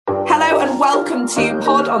welcome to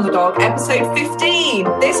Pod on the Dog, episode 15.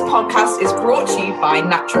 This podcast is brought to you by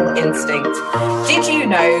Natural Instinct. Did you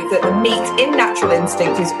know that the meat in Natural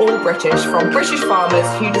Instinct is all British, from British farmers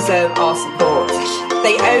who deserve our support?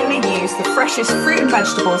 They only use the freshest fruit and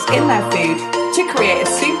vegetables in their food to create a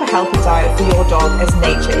super healthy diet for your dog as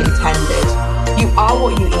nature intended. You are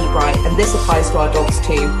what you eat, right? And this applies to our dogs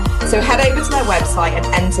too. So head over to their website and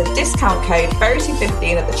enter discount code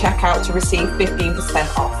Verity15 at the checkout to receive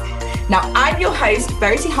 15% off. Now, I'm your host,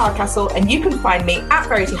 Verity Hardcastle, and you can find me at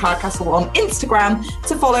Verity Hardcastle on Instagram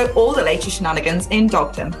to follow all the latest shenanigans in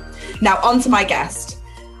dogdom. Now, on to my guest.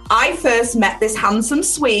 I first met this handsome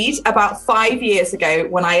Swede about 5 years ago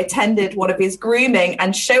when I attended one of his grooming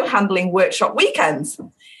and show handling workshop weekends.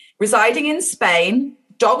 Residing in Spain,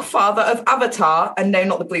 dog father of Avatar, and no,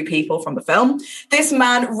 not the blue people from the film, this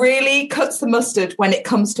man really cuts the mustard when it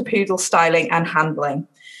comes to poodle styling and handling.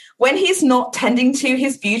 When he's not tending to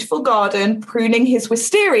his beautiful garden, pruning his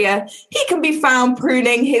wisteria, he can be found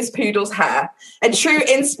pruning his poodle's hair. A true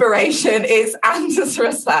inspiration is Anders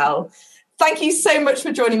Russell. Thank you so much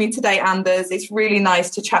for joining me today, Anders. It's really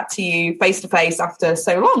nice to chat to you face-to-face after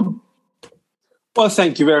so long. Well,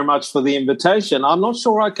 thank you very much for the invitation. I'm not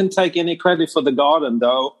sure I can take any credit for the garden,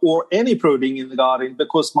 though, or any pruning in the garden,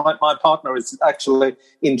 because my partner is actually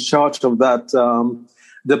in charge of that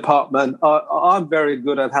department. I'm very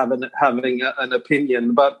good at having an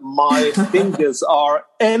opinion, but my fingers are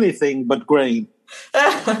anything but green.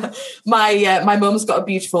 My mum's got a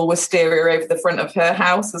beautiful wisteria over the front of her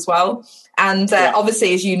house as well. And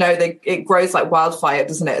obviously, as you know, it grows like wildfire,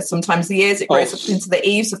 doesn't it? Sometimes the years it grows up into the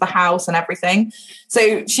eaves of the house and everything.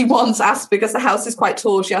 So she once asked, because the house is quite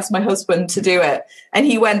tall, she asked my husband to do it. And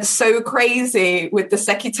he went so crazy with the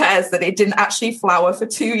secateurs that it didn't actually flower for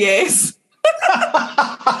 2 years.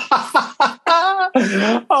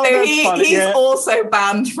 So he's also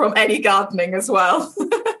banned from any gardening as well.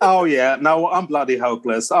 Oh, yeah. No, I'm bloody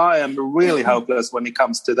hopeless. I am really hopeless when it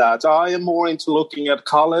comes to that. I am more into looking at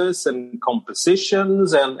colors and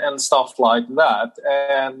compositions and stuff like that.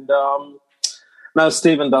 And now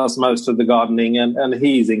Stephen does most of the gardening, and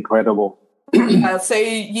he's incredible. So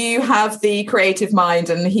you have the creative mind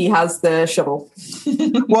and he has the shovel.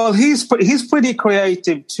 Well, he's pretty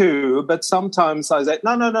creative too, but sometimes I say,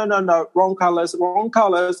 no, wrong colors.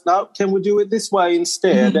 No, can we do it this way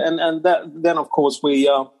instead? And then of course we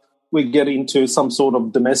get into some sort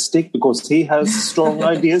of domestic, because he has strong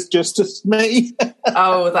ideas just as me.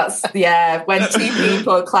 Oh, that's, when two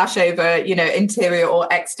people clash over, interior or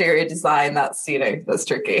exterior design, that's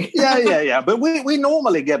tricky. Yeah. But we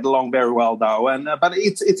normally get along very well, though. And but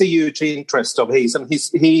it's a huge interest of his, and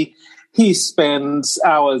he spends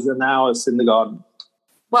hours and hours in the garden.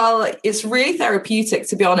 Well, it's really therapeutic,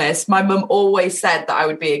 to be honest. My mum always said that I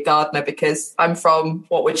would be a gardener because I'm from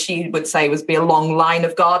she would say was be a long line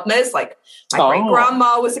of gardeners. Like my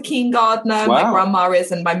great-grandma was a keen gardener. Wow. My grandma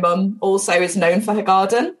is, and my mum also is known for her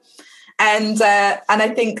garden. And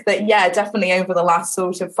I think that, definitely over the last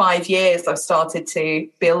sort of 5 years, I've started to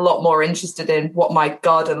be a lot more interested in what my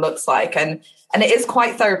garden looks like. And it is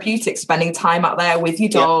quite therapeutic spending time out there with your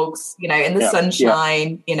dogs, in the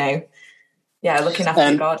sunshine, looking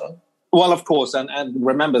after the garden. Well, of course, and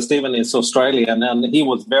remember, Stephen is Australian, and he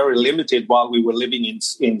was very limited while we were living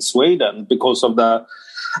in Sweden because of the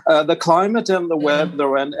climate and the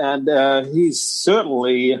weather, and he's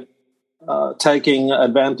certainly taking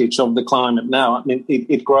advantage of the climate now. I mean,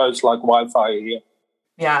 it grows like wildfire here.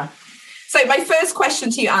 Yeah. So my first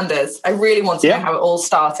question to you, Anders, I really want to know how it all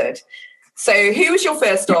started. So who was your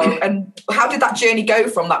first dog, and how did that journey go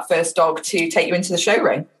from that first dog to take you into the show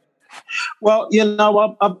ring? Well,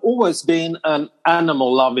 I've always been an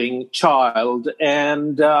animal-loving child,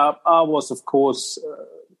 and I was, of course,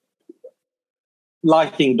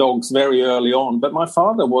 liking dogs very early on. But my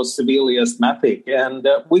father was severely asthmatic, and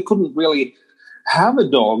we couldn't really have a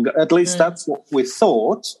dog. At least that's what we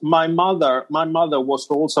thought. My mother was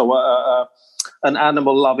also an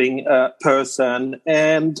animal-loving person,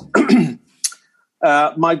 and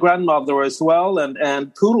my grandmother as well,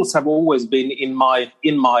 and poodles have always been in my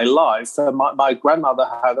life. My grandmother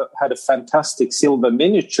had a fantastic silver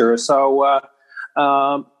miniature, so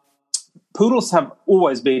poodles have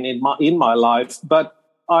always been in my life. But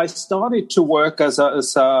I started to work as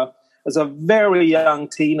a very young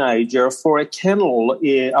teenager for a kennel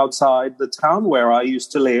outside the town where I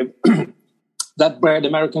used to live that bred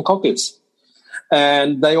American Cockers.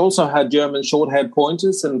 And they also had German short-haired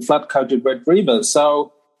pointers and flat-coated retrievers.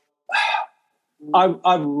 So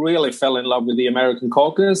I really fell in love with the American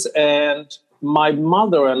Cockers. And my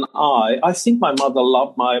mother and I think my mother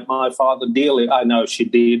loved my father dearly. I know she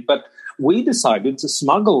did. But we decided to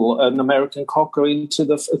smuggle an American Cocker into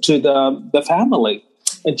the family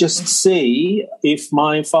and just see if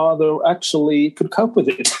my father actually could cope with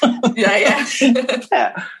it. Yeah.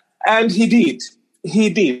 And he did.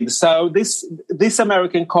 He did. So this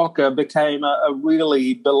American Cocker became a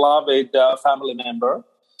really beloved family member.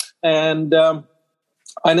 And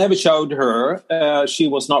I never showed her. She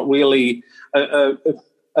was not really a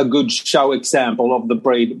good show example of the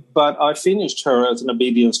breed, but I finished her as an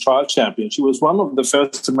obedience trial champion. She was one of the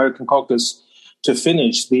first American Cockers to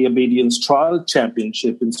finish the obedience trial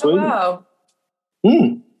championship in Sweden. Oh,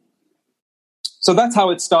 wow. So that's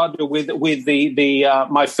how it started with the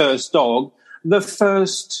my first dog. The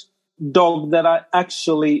first dog that I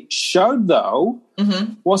actually showed, though,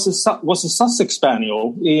 was a Sussex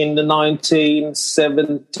Spaniel in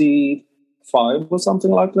 1975 or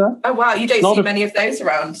something like that. Oh wow! You don't see many of those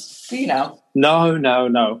around, do you now?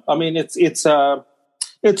 No. I mean, it's a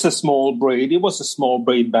small breed. It was a small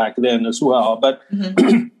breed back then as well. But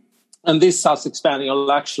and this Sussex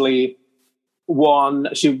Spaniel actually won.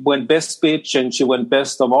 She went best bitch and she went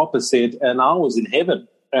best of opposite, and I was in heaven.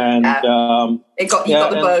 And you got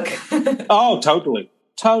the bug. Oh, totally.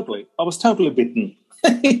 I was totally bitten.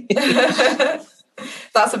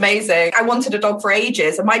 That's amazing. I wanted a dog for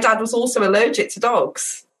ages, and my dad was also allergic to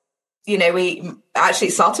dogs. You know, we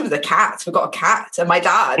actually started with a cat. We got a cat, and my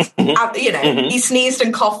dad, he sneezed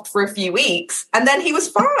and coughed for a few weeks, and then he was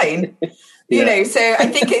fine. You know, so I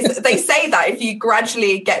think they say that if you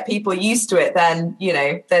gradually get people used to it, then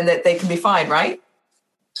they can be fine, right?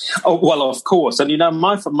 Oh, well, of course. And,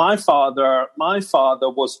 my father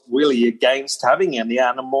was really against having any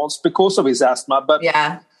animals because of his asthma. But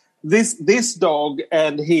this dog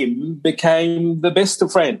and him became the best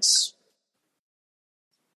of friends.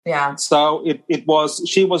 Yeah. So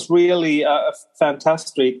she was really a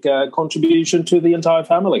fantastic contribution to the entire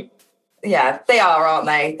family. Yeah, they are, aren't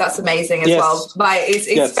they? That's amazing as well. Like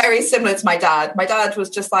it's very similar to my dad. My dad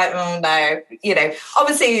was just like, oh no,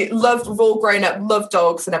 obviously we've all grown up, love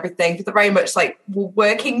dogs and everything, but they're very much like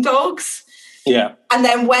working dogs. Yeah. And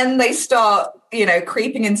then when they start,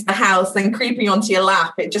 creeping into the house, then creeping onto your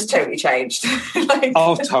lap, it just totally changed. Totally.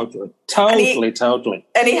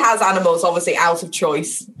 And he has animals, obviously, out of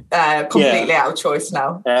choice, completely out of choice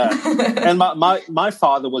now. Yeah. And my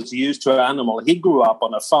father was used to animal. He grew up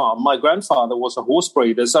on a farm. My grandfather was a horse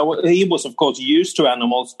breeder, so he was, of course, used to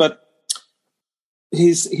animals, but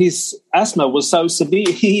his asthma was so severe,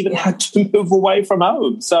 he even had to move away from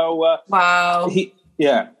home. So, wow.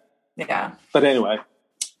 Yeah. But anyway,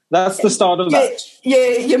 that's the start of that.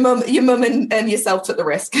 Your mum and yourself took the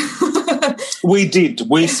risk. We did.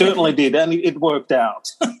 We certainly did, and it worked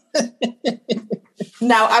out.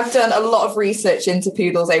 Now, I've done a lot of research into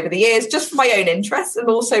poodles over the years, just for my own interest, and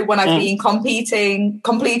also when I've been completing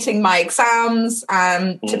my exams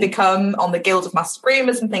to become on the Guild of Master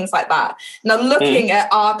Groomers and things like that. Now, looking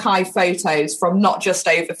at archive photos from not just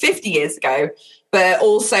over 50 years ago, but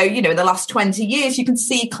also, in the last 20 years, you can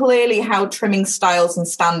see clearly how trimming styles and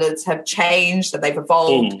standards have changed, that they've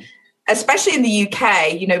evolved, especially in the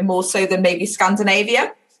UK, more so than maybe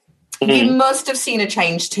Scandinavia. You must have seen a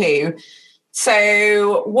change too.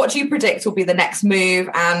 So what do you predict will be the next move,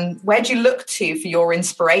 and where do you look to for your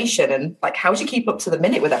inspiration, and how do you keep up to the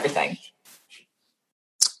minute with everything?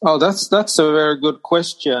 Oh, that's a very good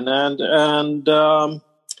question. And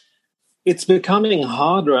it's becoming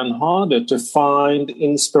harder and harder to find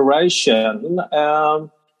inspiration.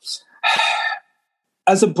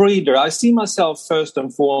 As a breeder, I see myself first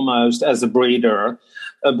and foremost as a breeder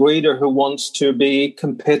who wants to be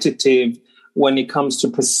competitive when it comes to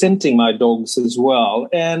presenting my dogs as well.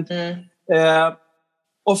 And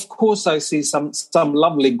of course, I see some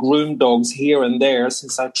lovely groomed dogs here and there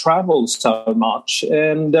since I travel so much.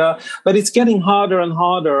 And but it's getting harder and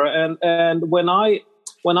harder. And when I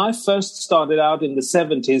first started out in the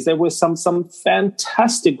 70s, there were some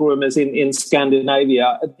fantastic groomers in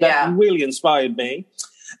Scandinavia that really inspired me.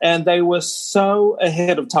 And they were so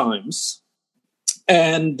ahead of times.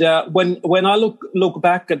 And when I look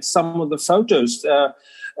back at some of the photos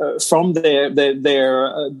from their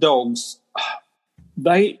dogs,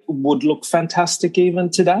 they would look fantastic even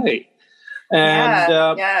today.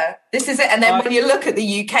 And this is it. And then when you look at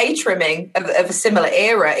the UK trimming of a similar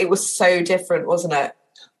era, it was so different, wasn't it?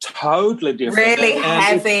 Totally different. Really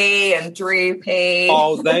heavy and droopy.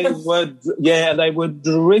 Oh, they were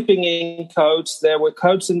dripping in coats. There were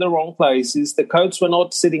coats in the wrong places. The coats were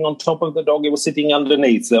not sitting on top of the dog, it was sitting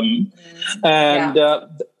underneath them. And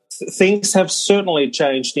things have certainly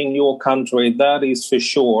changed in your country, that is for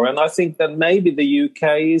sure. And I think that maybe the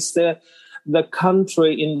UK is the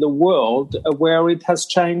country in the world where it has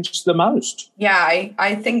changed the most. Yeah,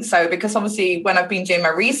 I think so, because obviously when I've been doing my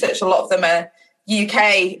research, a lot of them are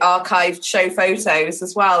UK archived show photos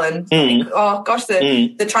as well. And I think, oh gosh,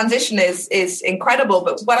 the transition is incredible.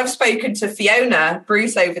 But when I've spoken to Fiona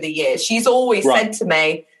Bruce over the years, she's always said to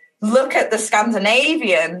me, look at the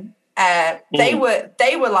Scandinavian. They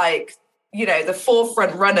were like, you know, the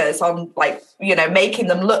forefront runners on, like, you know, making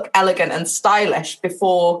them look elegant and stylish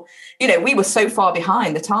before, you know, we were so far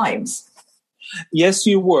behind the times. Yes,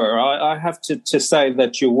 you were. I have to say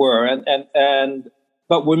that you were.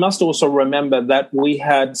 But we must also remember that we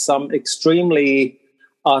had some extremely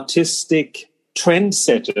artistic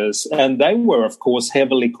trendsetters, and they were, of course,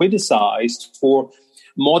 heavily criticized for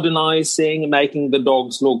modernizing, making the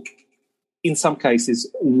dogs look, in some cases,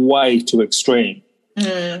 way too extreme.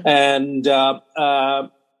 And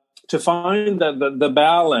to find that the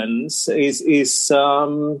balance is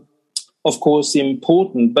of course,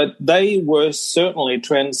 important, but they were certainly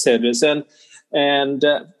trendsetters. And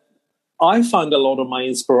I find a lot of my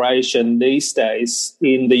inspiration these days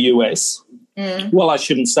in the US. Well, I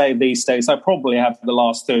shouldn't say these days. I probably have for the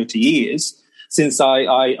last 30 years, since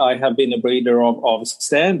I have been a breeder of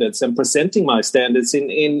standards and presenting my standards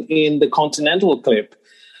in the continental clip.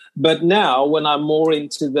 But now, when I'm more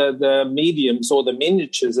into the mediums or the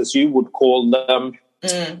miniatures, as you would call them,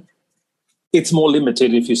 it's more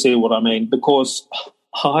limited, if you see what I mean, because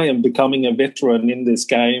I am becoming a veteran in this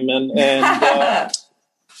game, and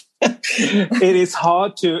it's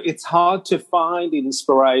hard to find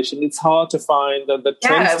inspiration. It's hard to find the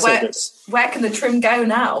trendsetters. Where can the trim go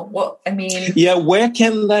now? Where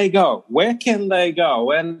can they go? Where can they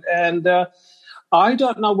go? And I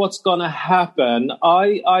don't know what's going to happen.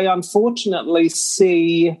 I unfortunately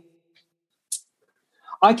see.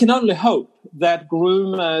 I can only hope that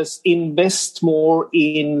groomers invest more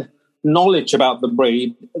in knowledge about the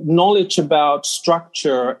breed, knowledge about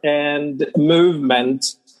structure and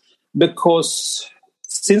movement, because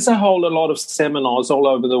since I hold a lot of seminars all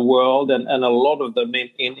over the world and a lot of them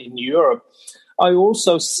in Europe, I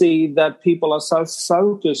also see that people are so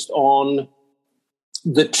focused on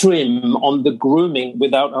the trim, on the grooming,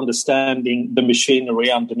 without understanding the machinery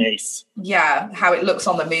underneath. Yeah, how it looks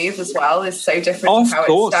on the move as well is so different to how it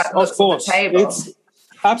looks on the table.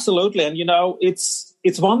 Absolutely. And, you know, it's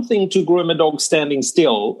one thing to groom a dog standing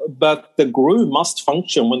still, but the groom must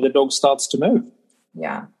function when the dog starts to move.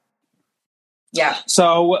 Yeah. Yeah.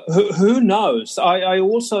 So who knows? I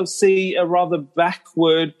also see a rather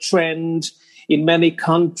backward trend in many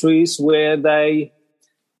countries where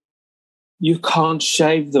you can't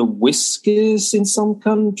shave the whiskers in some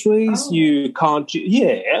countries. Oh. You can't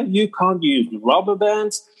use rubber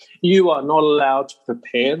bands. You are not allowed to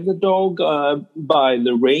prepare the dog by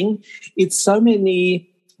the ring. It's so many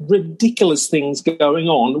ridiculous things going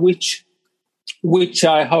on, which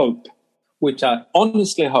I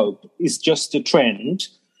honestly hope is just a trend,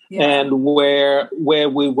 and where we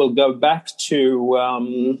will go back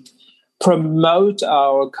to promote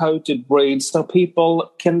our coated breeds so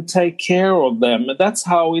people can take care of them. And that's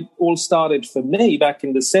how it all started for me back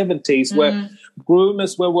in the 70s, where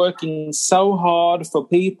groomers were working so hard for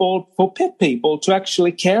pet people to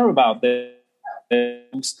actually care about their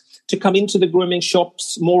dogs, to come into the grooming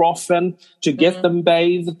shops more often, to get them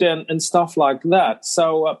bathed and stuff like that.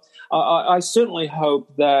 So I certainly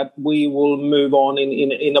hope that we will move on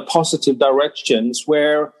in a positive directions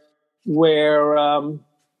where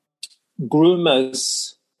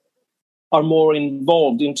groomers are more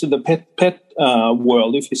involved into the pet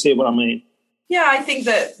world, if you see what I mean. Yeah, I think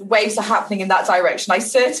that waves are happening in that direction. I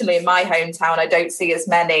certainly, in my hometown, I don't see as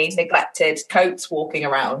many neglected coats walking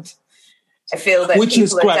around. I feel that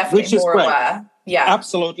people are definitely more aware. Yeah,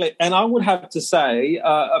 absolutely. And I would have to say,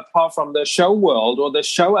 apart from the show world or the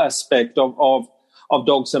show aspect of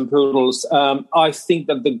dogs and poodles, I think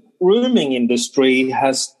that the grooming industry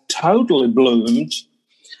has totally bloomed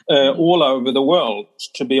all over the world,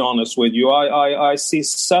 to be honest with you. I see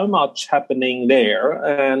so much happening there,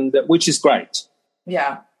 and which is great.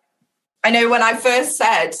 Yeah. I know when I first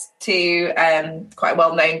said to quite a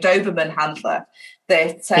well-known Doberman handler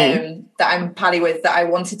that I'm pally with, that I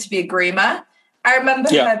wanted to be a groomer, I remember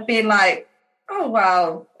her being like, oh,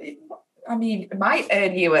 well, I mean, it might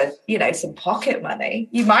earn you some pocket money.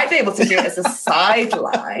 You might be able to do it as a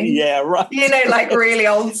sideline. Yeah, right. Like really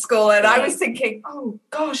old school. And I was thinking, oh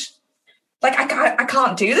gosh, like I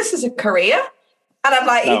can't do this as a career. And I'm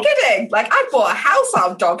like, are you kidding? Like, I bought a house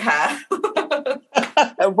out of dog hair.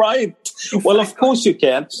 Right. Well, of course you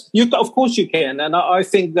can. Of course you can. And I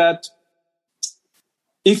think that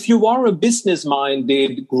if you are a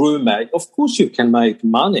business-minded groomer, of course you can make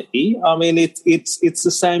money. I mean, it's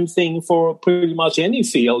the same thing for pretty much any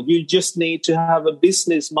field. You just need to have a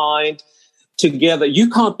business mind together. You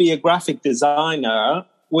can't be a graphic designer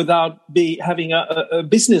without having a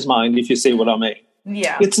business mind, if you see what I mean.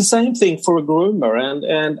 Yeah, it's the same thing for a groomer,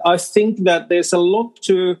 and I think that there's a lot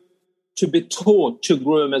to be taught to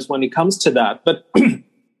groomers when it comes to that, but.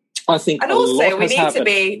 I think and also we need to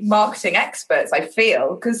be marketing experts, I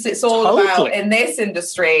feel, because it's all about in this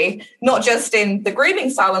industry, not just in the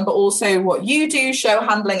grooming salon, but also what you do, show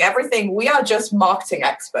handling, everything. We are just marketing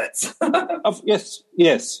experts.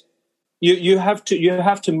 Yes. You have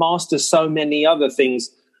to master so many other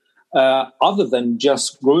things other than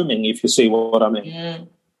just grooming, if you see what I mean.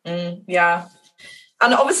 Yeah.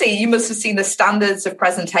 And obviously you must have seen the standards of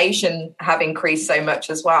presentation have increased so much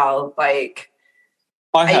as well. Like,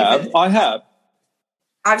 I have.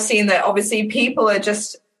 I've seen that obviously people are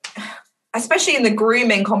just, especially in the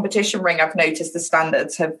grooming competition ring, I've noticed the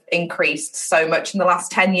standards have increased so much in the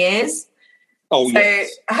last 10 years.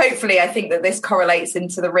 Hopefully I think that this correlates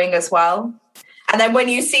into the ring as well. And then when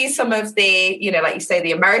you see some of the, like you say,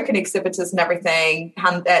 the American exhibitors and everything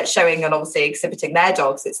showing and obviously exhibiting their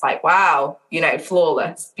dogs, it's like, wow,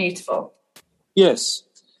 flawless, beautiful. Yes.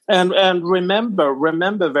 And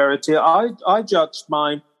remember, Verity, I judged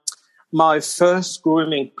my first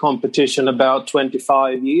grooming competition about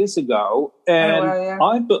 25 years ago, and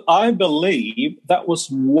I believe that was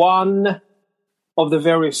one of the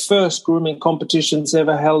very first grooming competitions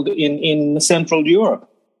ever held in Central Europe.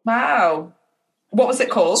 Wow. What was it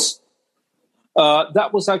called?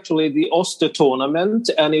 That was actually the Oster tournament,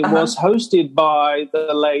 and it was hosted by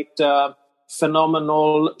the late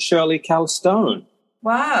phenomenal Shirley Calstone.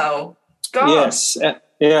 Wow. Gosh. Yes.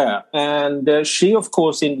 Yeah. And she, of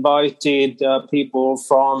course, invited people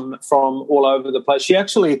from all over the place. She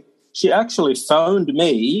actually phoned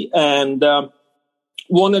me and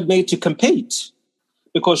wanted me to compete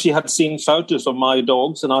because she had seen photos of my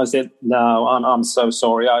dogs. And I said, no, I'm so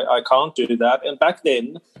sorry. I can't do that. And back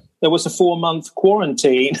then, there was a 4-month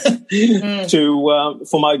quarantine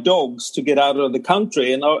for my dogs to get out of the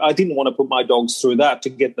country. And I didn't want to put my dogs through that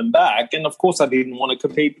to get them back. And, of course, I didn't want to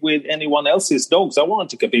compete with anyone else's dogs. I wanted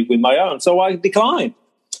to compete with my own. So I declined.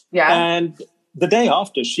 Yeah. And the day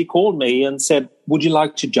after, she called me and said, would you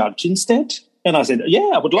like to judge instead? And I said,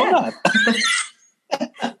 yeah, I would love that.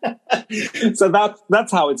 So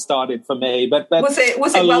that's how it started for me. But was it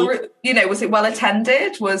well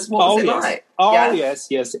attended? What was it like? Oh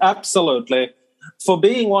yes, absolutely. For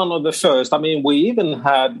being one of the first, I mean, we even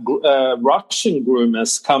had Russian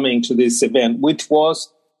groomers coming to this event, which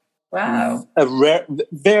was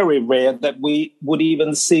very rare that we would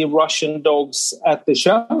even see Russian dogs at the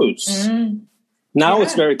shows. Now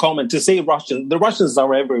it's very common to see Russians. The Russians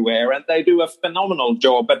are everywhere, and they do a phenomenal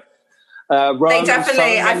job. But they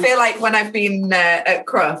definitely, I feel like when I've been at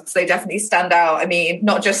Crufts, they definitely stand out. I mean,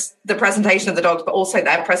 not just the presentation of the dogs, but also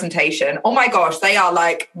their presentation. Oh my gosh, they are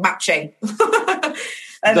like matching.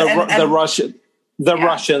 The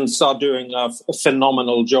Russians are doing a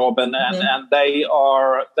phenomenal job, and they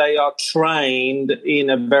are trained in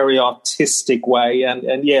a very artistic way.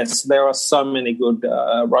 And yes, there are so many good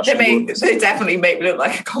Russian groomers. They definitely make me look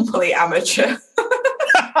like a complete amateur.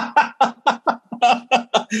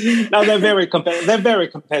 No, they're very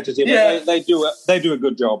competitive. Yeah. They do a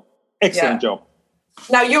good job. Excellent job.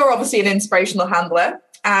 Now, you're obviously an inspirational handler,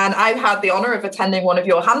 and I've had the honour of attending one of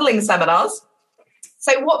your handling seminars.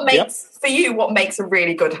 So what makes a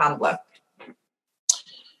really good handler?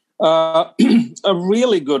 A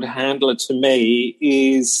really good handler to me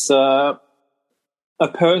is a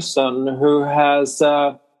person who has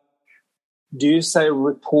do you say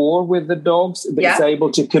rapport with the dogs, that is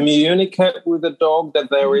able to communicate with the dog, that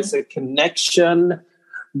there is a connection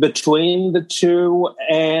between the two,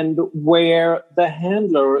 and where the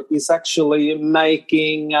handler is actually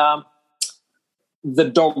making the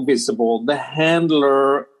dog visible. The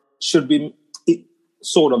handler should be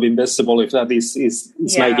sort of invisible, if that is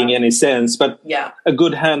making any sense. But a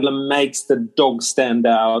good handler makes the dog stand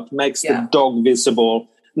out, makes the dog visible,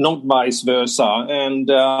 not vice versa.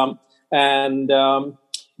 And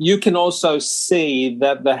you can also see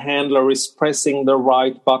that the handler is pressing the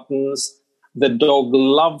right buttons. The dog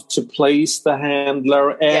loves to please the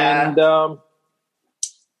handler. And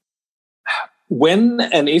when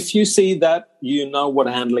and if you see that, you know what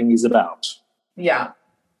handling is about. Yeah.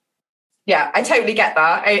 Yeah, I totally get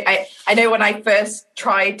that. I know when I first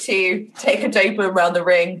tried to take a Doberman around the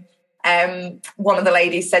ring, one of the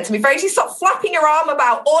ladies said to me, Verity, stop flapping your arm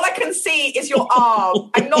about. All I can see is your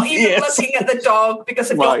arm. I'm not even looking at the dog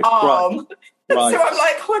because of your arm. Right. So I'm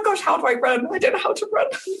like, oh my gosh, how do I run? I don't know how to run.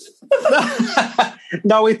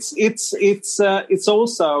 No, it's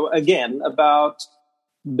also, again, about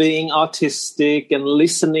being artistic and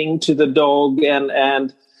listening to the dog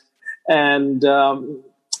and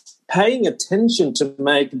paying attention to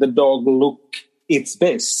make the dog look its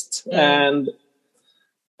best. And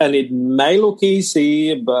it may look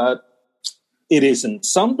easy, but it isn't.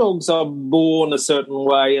 Some dogs are born a certain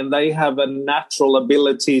way and they have a natural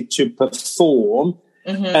ability to perform.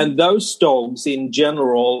 And those dogs in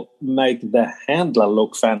general make the handler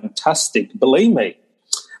look fantastic, believe me.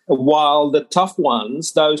 While the tough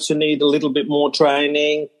ones, those who need a little bit more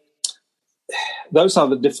training, those are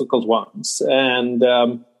the difficult ones. And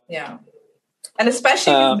yeah. And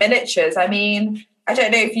especially with miniatures, I mean, I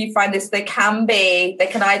don't know if you find this, they can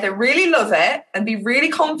either really love it and be really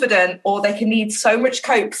confident, or they can need so much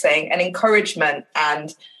coaxing and encouragement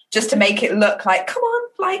and just to make it look like, come on,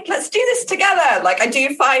 like, let's do this together. Like, I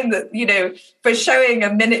do find that, you know, for showing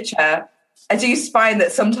a miniature, I do find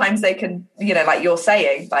that sometimes they can, you know, like you're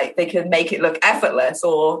saying, like they can make it look effortless.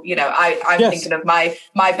 Or, you know, I'm thinking of my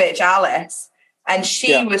bitch Alice. And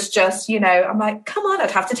she was just, you know, I'm like, come on, I'd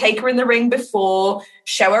have to take her in the ring before,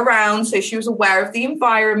 show her around so she was aware of the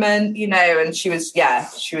environment, you know, and she was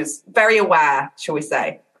very aware, shall we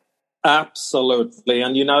say. Absolutely.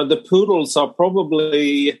 And, you know, the poodles are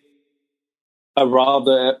probably a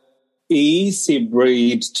rather easy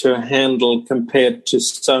breed to handle compared to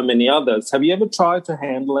so many others. Have you ever tried to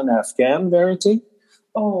handle an Afghan, Verity?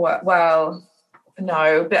 Oh, well...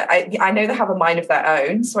 No, but I know they have a mind of their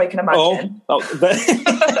own, so I can imagine.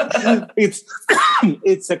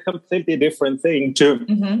 It's a completely different thing to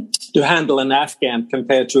handle an Afghan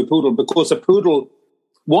compared to a poodle, because a poodle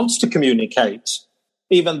wants to communicate,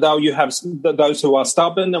 even though you have those who are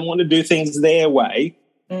stubborn and want to do things their way.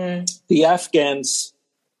 The Afghans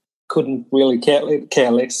couldn't really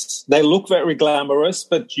care less. They look very glamorous,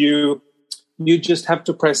 but you just have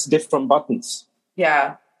to press different buttons.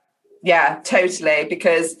 Yeah, totally,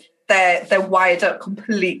 because they're wired up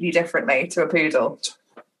completely differently to a poodle.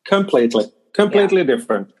 Completely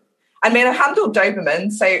different. I mean, I handled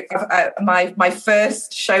Doberman, so my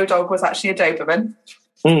first show dog was actually a Doberman,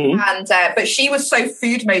 and but she was so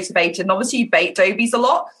food motivated, and obviously you bait Dobies a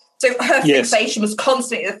lot, so her fixation was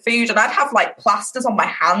constantly the food, and I'd have like plasters on my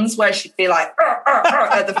hands where she'd be like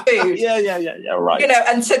at the food. Yeah, right. You know,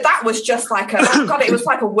 and so that was just like it was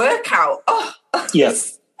like a workout. Oh,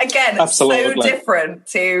 yes. Again, it's so different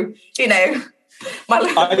to, you know, my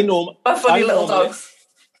funny little dogs.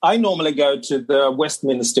 I normally go to the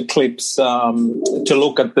Westminster Clips to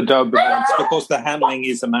look at the Dobermans because the handling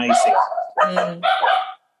is amazing.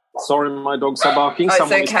 Sorry, my dogs are barking. Oh,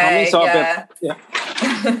 someone it's okay. is coming.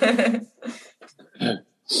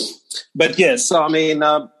 So But yes, I mean,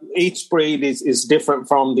 each breed is different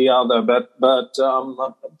from the other, but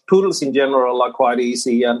poodles in general are quite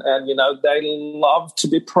easy, and you know, they love to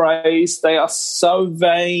be praised. They are so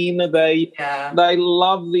vain. They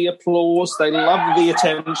love the applause. They love the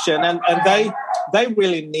attention, and they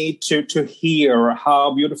really need to hear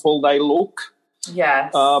how beautiful they look.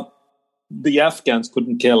 Yes. The Afghans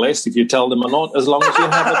couldn't care less if you tell them or not, as long as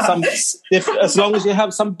you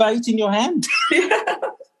have some bait in your hand.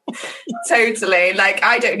 Totally. Like,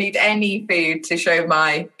 I don't need any food to show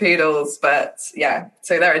my poodles, but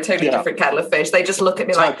so they're a totally different kettle of fish. They just look at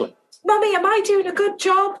me like, Mummy, am I doing a good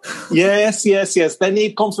job? Yes. They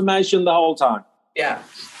need confirmation the whole time. Yeah.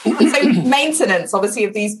 So maintenance, obviously,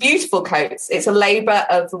 of these beautiful coats, it's a labour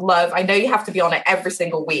of love. I know you have to be on it every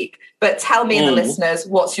single week, but tell me and the listeners,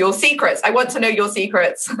 what's your secrets? I want to know your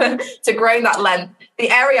secrets to growing that length. The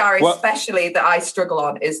area especially that I struggle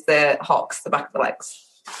on is the hocks, the back of the legs.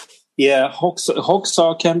 Yeah, hocks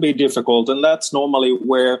can be difficult, and that's normally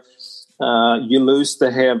where you lose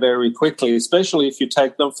the hair very quickly, especially if you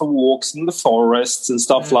take them for walks in the forests and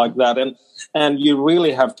stuff like that, and you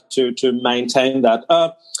really have to maintain that.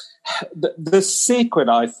 The secret,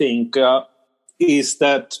 I think, is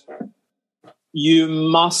that you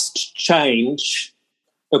must change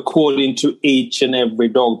according to each and every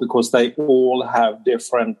dog, because they all have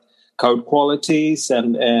different coat qualities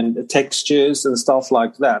and textures and stuff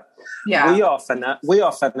like that. Yeah. We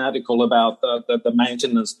are fanatical about the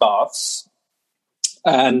maintenance baths,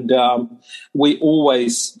 and we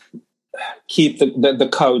always keep the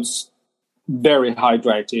coats very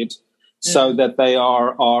hydrated so that they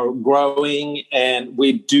are growing, and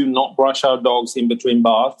we do not brush our dogs in between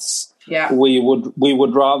baths. Yeah. We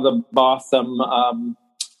would rather bath them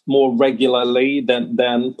more regularly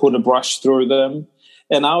than put a brush through them.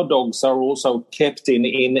 And our dogs are also kept in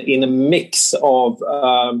a mix of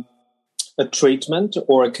a treatment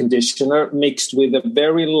or a conditioner mixed with a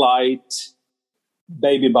very light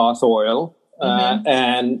baby bath oil,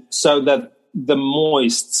 and so that the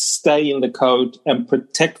moist stay in the coat and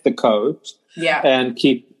protect the coat, and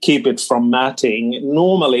keep it from matting.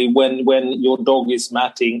 Normally, when your dog is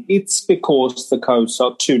matting, it's because the coats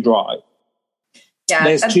are too dry. Yeah,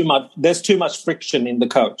 there's too much friction in the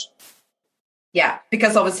coat. Yeah,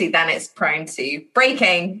 because obviously then it's prone to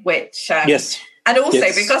breaking, which yes. And also,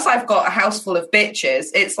 because I've got a house full of bitches,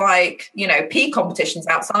 it's like, pee competitions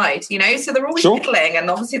outside, so they're always piddling, and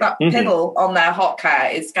obviously that piddle on their hot care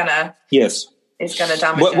is gonna damage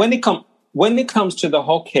it. When it comes to the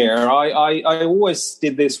hot care, I always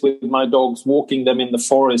did this with my dogs, walking them in the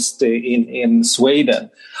forest in Sweden.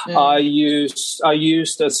 I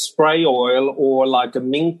used a spray oil or like a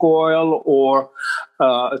mink oil or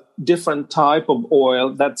a different type of oil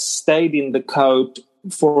that stayed in the coat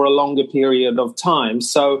for a longer period of time,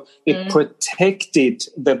 so it protected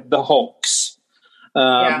the hocks.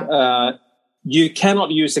 You cannot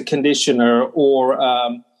use a conditioner or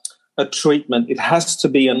a treatment. It has to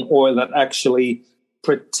be an oil that actually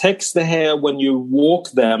protects the hair when you walk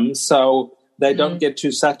them, so they don't get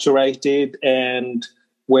too saturated and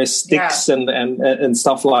wear sticks and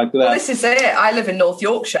stuff like that. Well, this is it. I live in North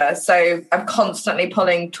Yorkshire, so I'm constantly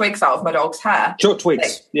pulling twigs out of my dog's hair. Sure,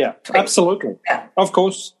 twigs. Absolutely. Yeah. Of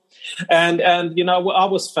course. And I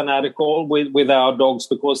was fanatical with our dogs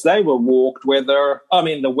because they were walked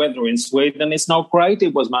the weather in Sweden is not great.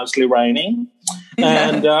 It was mostly raining.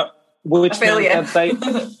 And which meant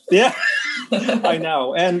that they I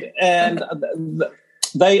know. And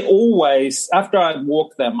they always, after I'd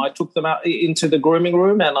walked them, I took them out into the grooming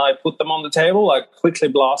room and I put them on the table. I quickly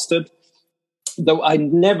blasted, though I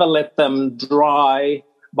never let them dry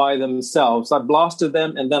by themselves. I blasted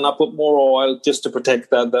them and then I put more oil just to protect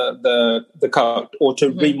the coat or to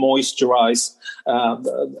re-moisturize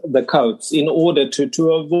the coats in order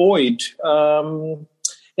to avoid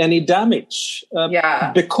any damage.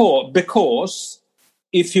 Because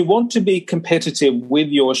if you want to be competitive with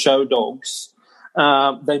your show dogs,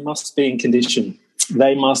 they must be in condition.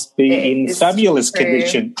 They must be in fabulous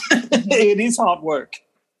condition. It is hard work.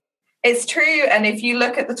 It's true. And if you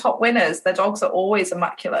look at the top winners, their dogs are always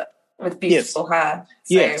immaculate with beautiful hair.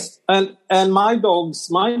 So. Yes. And my dogs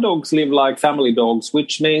live like family dogs,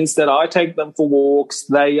 which means that I take them for walks.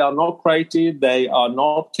 They are not crated. They are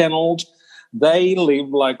not kennelled. They live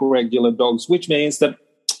like regular dogs, which means that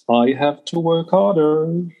I have to work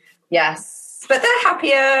harder. Yes. But they're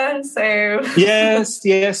happier, so... yes.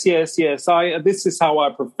 This is how I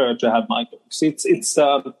prefer to have my dogs. It's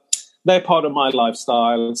they're part of my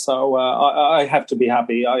lifestyle, so I have to be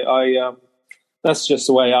happy. That's just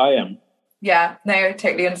the way I am. Yeah, no, I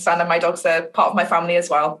totally understand. And my dogs are part of my family as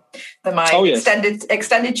well. They're my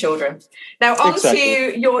extended children. Now, on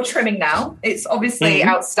to your trimming now. It's obviously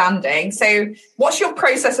outstanding. So what's your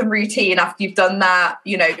process and routine after you've done that?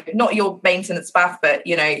 Not your maintenance bath, but,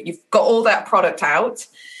 you've got all that product out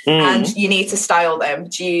and you need to style them.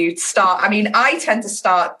 Do you start... I tend to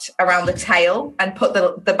start around the tail and put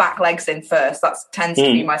the back legs in first. That tends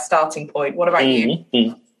to be my starting point. What about you?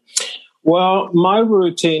 Well, my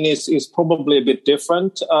routine is probably a bit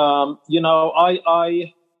different. One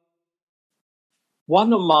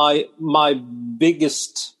of my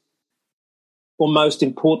biggest or most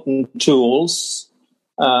important tools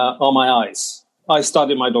are my eyes. I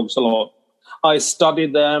study my dogs a lot. I study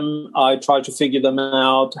them. I try to figure them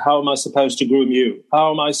out. How am I supposed to groom you?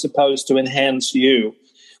 How am I supposed to enhance you?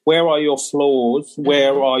 Where are your flaws?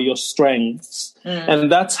 Where are your strengths?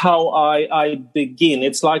 And that's how I begin.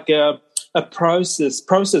 It's like a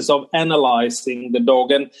process of analyzing the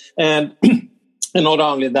dog, and not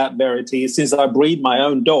only that, Verity, since I breed my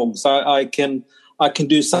own dogs, I can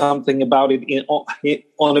do something about it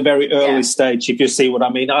on a very early stage, if you see what I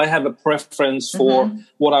mean. I have a preference for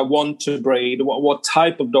what I want to breed, what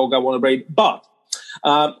type of dog I want to breed. But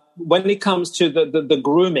when it comes to the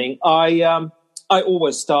grooming, I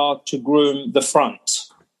always start to groom the front.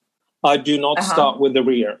 I do not start with the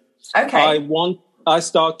rear. Okay. I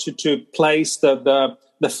start to place the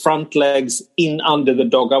front legs in under the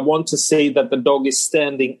dog. I want to see that the dog is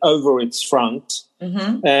standing over its front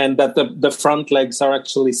and that the front legs are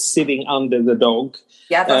actually sitting under the dog.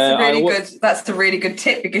 Yeah, that's a really good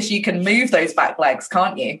tip, because you can move those back legs,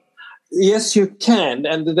 can't you? Yes, you can.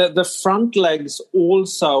 And the front legs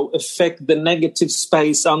also affect the negative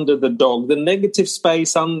space under the dog. The negative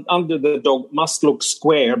space under the dog must look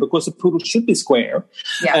square, because a poodle should be square.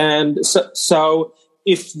 Yeah. And so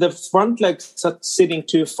if the front legs are sitting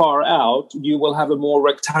too far out, you will have a more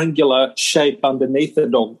rectangular shape underneath the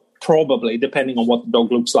dog. probably, depending on what the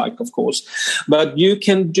dog looks like, of course. But you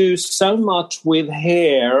can do so much with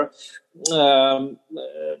hair,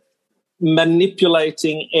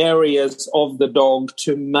 manipulating areas of the dog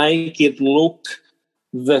to make it look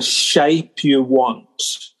the shape you want,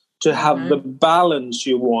 to have the balance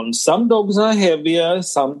you want. Some dogs are heavier,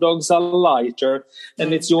 some dogs are lighter,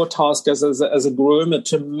 and it's your task as a groomer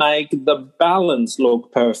to make the balance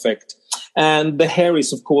look perfect. And the hair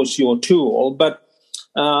is, of course, your tool, but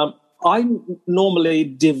I normally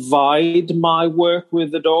divide my work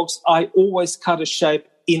with the dogs. I always cut a shape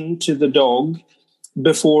into the dog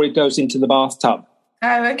before it goes into the bathtub.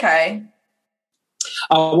 Oh, okay.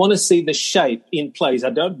 I want to see the shape in place.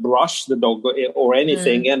 I don't brush the dog or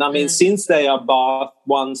anything. And I mean, since they are bathed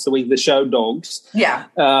once a week, the show dogs,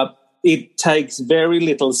 it takes very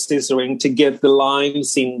little scissoring to get the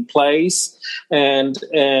lines in place. But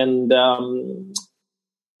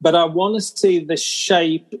I want to see the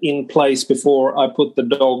shape in place before I put the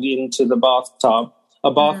dog into the bathtub. I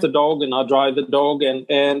bath the dog and I dry the dog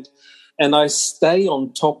and I stay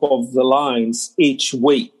on top of the lines each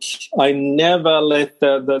week. I never let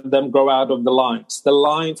them grow out of the lines. The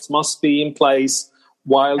lines must be in place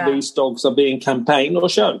while these dogs are being campaigned or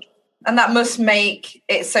showed. And that must make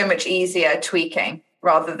it so much easier tweaking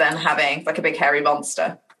rather than having like a big hairy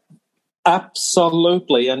monster.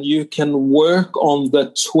 Absolutely. And you can work on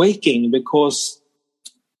the tweaking because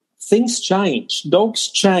things change. Dogs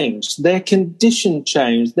change. Their condition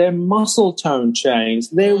change. Their muscle tone change.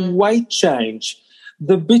 Their weight change.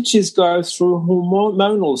 The bitches go through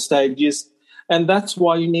hormonal stages, and that's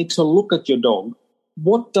why you need to look at your dog.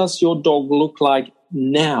 What does your dog look like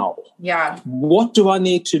now? Yeah. What do I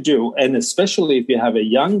need to do? And especially if you have a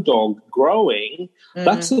young dog growing,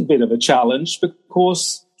 that's a bit of a challenge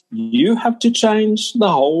because you have to change the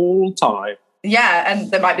whole time. Yeah,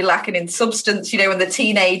 and they might be lacking in substance, when the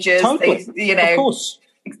teenagers, totally. Of course.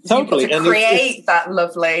 Totally. You've got to create that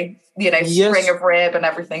lovely, spring of rib and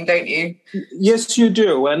everything, don't you? Yes, you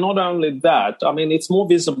do. And not only that, I mean, it's more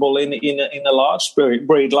visible in a large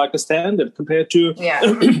breed like a standard compared to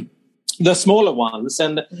the smaller ones.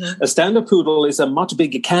 And a standard poodle is a much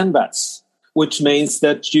bigger canvas, which means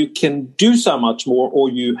that you can do so much more,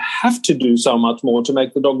 or you have to do so much more to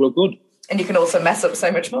make the dog look good. And you can also mess up so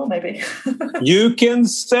much more, maybe. You can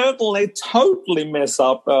certainly totally mess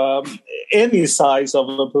up any size of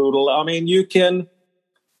a poodle. I mean, you can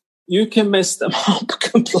mess them up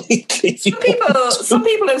completely. Some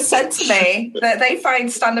people have said to me that they find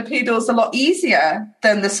standard poodles a lot easier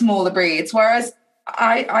than the smaller breeds, whereas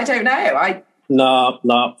I don't know. No.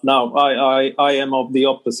 I am of the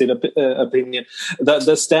opposite opinion.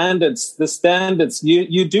 The standards.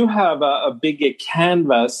 You do have a bigger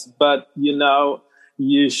canvas, but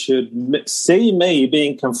you should see me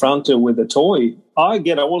being confronted with a toy. I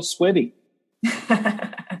get all sweaty.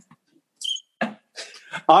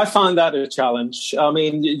 I find that a challenge. I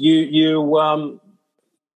mean,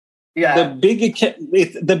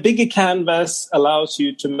 the bigger canvas allows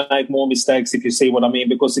you to make more mistakes, if you see what I mean,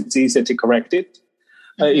 because it's easier to correct it.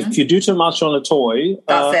 If you do too much on a toy,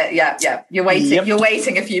 that's it. Yeah. You're waiting. You're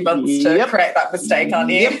waiting a few months to correct that mistake,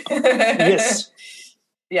 aren't you? Yes.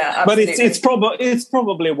 Yeah, absolutely. But it's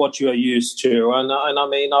probably what you are used to, and I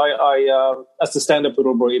mean, I as a standard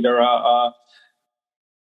poodle breeder,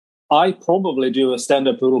 I probably do a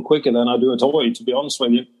standard poodle quicker than I do a toy, to be honest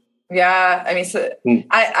with you. Yeah, I mean,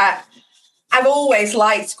 I've always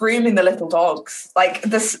liked grooming the little dogs, like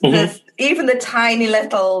even the tiny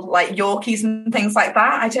little like Yorkies and things like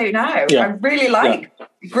that. I don't know. Yeah. I really like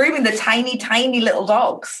grooming the tiny little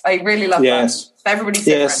dogs. I really love that. Everybody's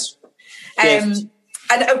different. Yes.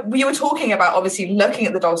 And you were talking about obviously looking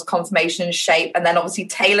at the dog's conformation, shape, and then obviously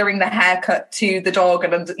tailoring the haircut to the dog.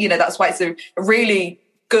 And that's why it's a really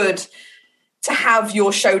good to have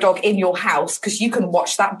your show dog in your house, because you can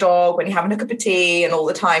watch that dog when you're having a cup of tea and all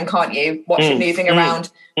the time, can't you? Watch it moving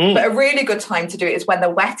around. But a really good time to do it is when they're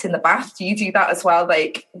wet in the bath. Do you do that as well?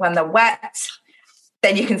 Like when they're wet,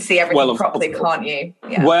 then you can see everything properly, can't you?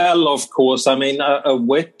 Yeah. Well, of course. I mean, a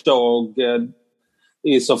wet dog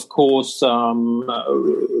is, of course,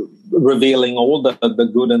 revealing all the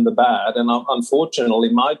good and the bad. And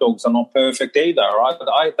unfortunately, my dogs are not perfect either.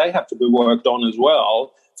 They have to be worked on as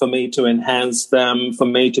well, for me to enhance them, for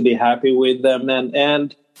me to be happy with them.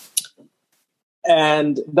 And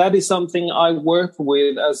that is something I work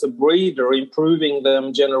with as a breeder, improving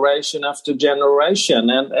them generation after generation.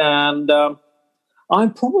 And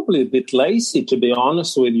I'm probably a bit lazy, to be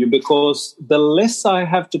honest with you, because the less I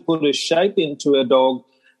have to put a shape into a dog,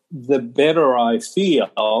 the better I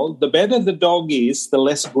feel. The better the dog is, the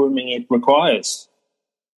less grooming it requires.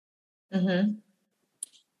 Mm-hmm.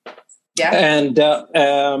 Yeah. And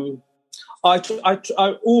I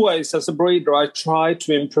always, as a breeder, I try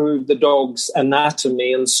to improve the dog's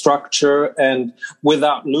anatomy and structure, and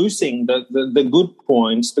without losing the good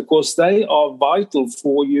points, because they are vital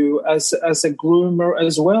for you as a groomer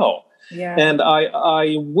as well. Yeah. And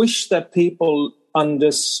I wish that people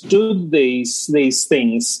understood these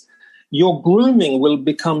things. Your grooming will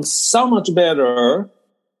become so much better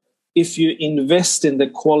if you invest in the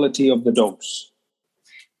quality of the dogs.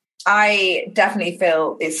 I definitely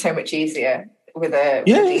feel it's so much easier with a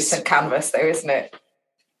decent canvas, though, isn't it?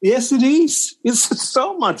 Yes, it is. It's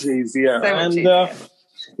so much easier. So much easier.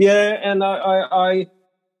 And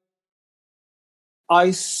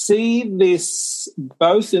I see this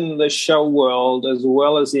both in the show world as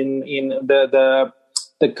well as in the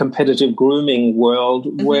competitive grooming world,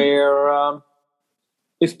 mm-hmm. where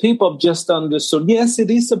if people have just understood, yes,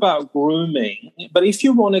 it is about grooming, but if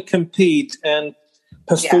you want to compete and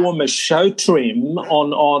perform a show trim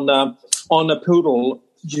on a poodle,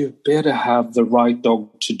 you better have the right dog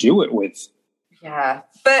to do it with. Yeah,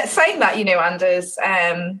 but saying that, Anders,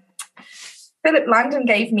 Philip Langdon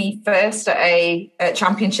gave me first at a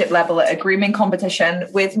championship level at a grooming competition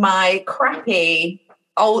with my crappy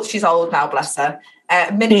she's old now, bless her,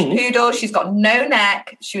 miniature poodle. She's got no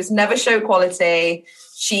neck. She was never show quality.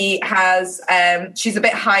 She has she's a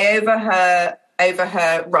bit high over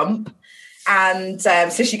her rump. And so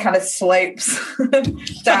she kind of slopes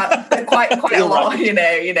down quite a lot,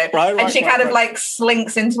 right. Right, and she kind of right. like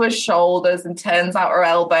slinks into her shoulders and turns out her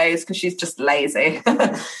elbows because she's just lazy.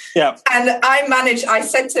 Yeah. And I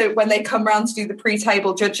said to, when they come around to do the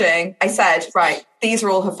pre-table judging, I said, right, these are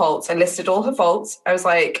all her faults. I listed all her faults. I was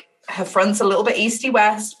like, her front's a little bit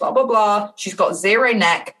easty-west, blah, blah, blah. She's got zero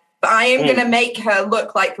neck. But I am going to make her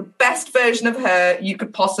look like the best version of her you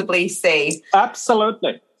could possibly see.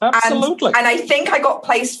 Absolutely. Absolutely. And I think I got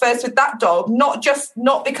placed first with that dog, not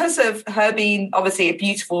because of her being obviously a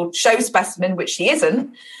beautiful show specimen, which she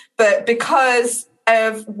isn't, but because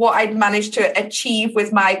of what I'd managed to achieve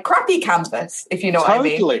with my crappy canvas, if you know what I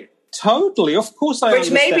mean. Totally. Of course I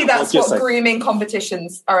understand. Which maybe that's what grooming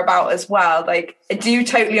competitions are about as well. Like, I do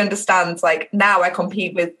totally understand. Like, now I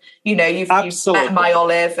compete with, you've met my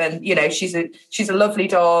Olive, and, she's a lovely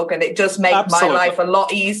dog, and it does make my life a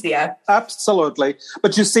lot easier. Absolutely.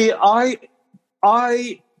 But you see, I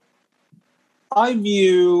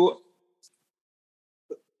view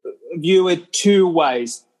it two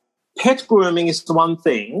ways. Pet grooming is one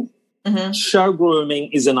thing. Mm-hmm. Show grooming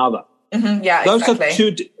is another. Mm-hmm, yeah,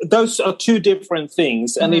 exactly. Those are two different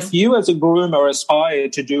things. And if you as a groomer aspire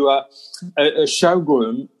to do a show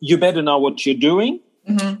groom, you better know what you're doing,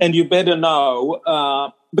 and you better know,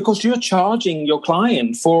 because you're charging your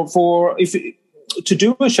client to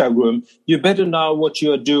do a show groom, you better know what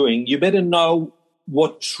you're doing. You better know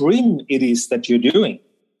what trim it is that you're doing.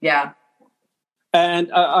 Yeah.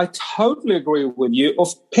 And I totally agree with you.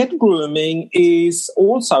 Of pet grooming is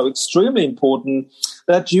also extremely important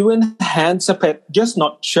that you enhance a pet, just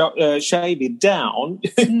not shave it down.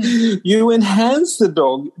 You enhance the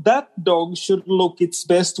dog. That dog should look its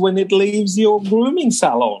best when it leaves your grooming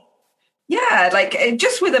salon. Yeah, like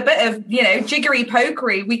just with a bit of, jiggery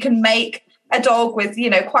pokery, we can make a dog with,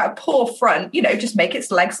 quite a poor front, just make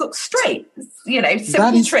its legs look straight.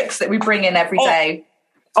 Simple tricks that we bring in every day.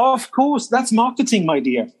 Of course, that's marketing, my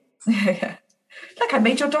dear. Look, I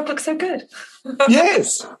made your dog look so good.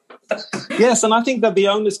 Yes, and I think that the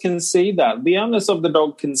owners can see that. The owners of the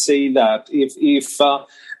dog can see that. If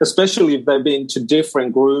especially if they've been to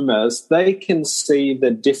different groomers, they can see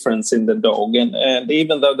the difference in the dog. And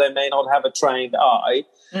even though they may not have a trained eye,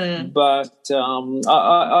 but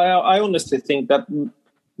I honestly think that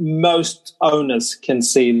most owners can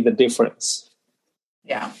see the difference.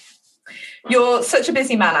 Yeah. You're such a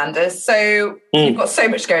busy man, Anders, so you've got so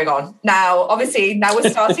much going on. Now, obviously, we're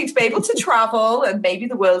starting to be able to travel, and maybe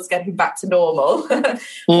the world's getting back to normal.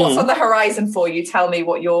 What's on the horizon for you? Tell me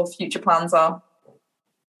what your future plans are.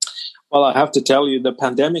 Well, I have to tell you, the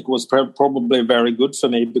pandemic was probably very good for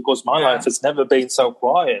me, because my life has never been so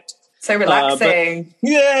quiet. So relaxing.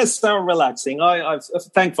 Yes, so relaxing.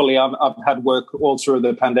 Thankfully, I've had work all through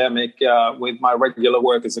the pandemic with my regular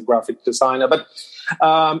work as a graphic designer. But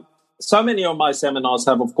so many of my seminars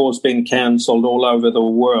have, of course, been cancelled all over the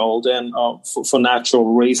world, and for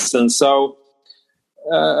natural reasons. So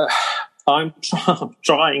I'm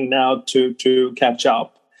trying now to catch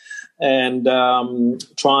up, and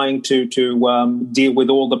trying to deal with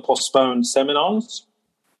all the postponed seminars.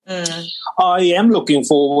 I am looking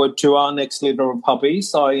forward to our next litter of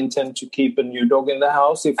puppies. I intend to keep a new dog in the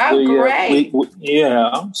house. Great.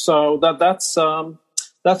 So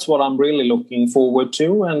that's what I'm really looking forward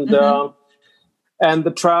to. And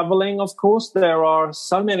the traveling, of course, there are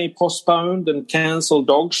so many postponed and cancelled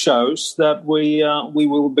dog shows that we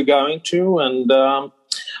will be going to, and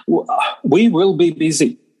we will be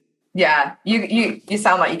busy. Yeah, you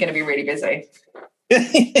sound like you're going to be really busy.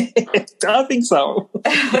 I think so.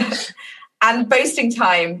 And boasting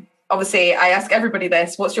time, obviously, I ask everybody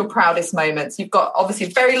this: what's your proudest moments? You've got obviously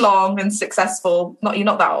very long and successful. You're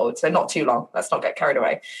not that old, so not too long. Let's not get carried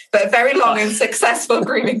away. But a very long and successful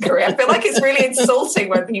grooming career. I feel like it's really insulting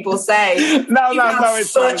when people say, "No,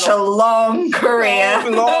 it's such a long career."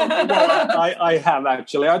 Long. I have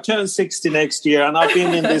actually. I turn 60 next year, and I've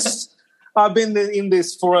been in this. I've been in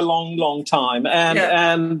this for a long, long time,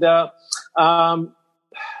 and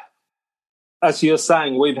as you're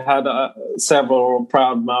saying, we've had several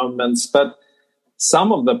proud moments, but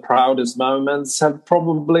some of the proudest moments have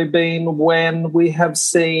probably been when we have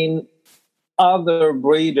seen other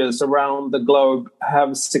breeders around the globe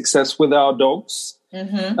have success with our dogs,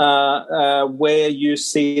 where you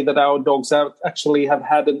see that our dogs have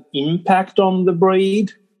had an impact on the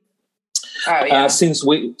breed. Oh, yeah. Since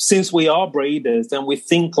we are breeders and we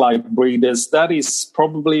think like breeders, that's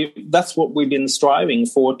what we've been striving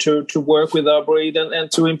for, to work with our breed and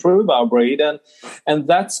to improve our breed, and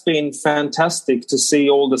that's been fantastic to see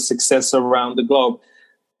all the success around the globe.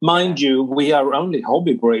 Mind you, we are only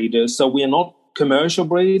hobby breeders, so we are not commercial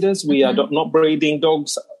breeders. We are not breeding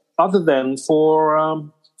dogs other than for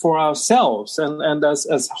ourselves, and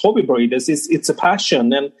as hobby breeders, it's a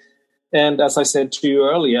passion. And as I said to you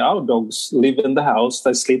earlier, our dogs live in the house,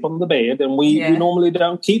 they sleep on the bed, and we normally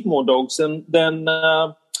don't keep more dogs, and then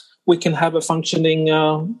we can have a functioning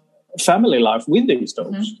family life with these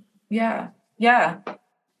dogs. Yeah.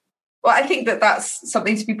 Well, I think that's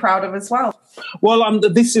something to be proud of as well. Well,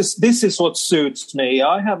 this is what suits me.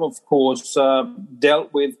 I have, of course,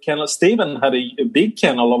 dealt with kennel. Stephen had a big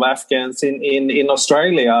kennel of Afghans in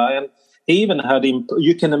Australia, and he even had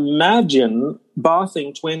you can imagine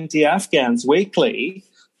bathing 20 Afghans weekly.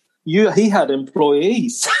 He had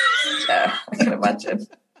employees. Yeah, I can imagine.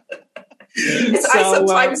 I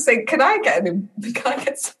sometimes think, can I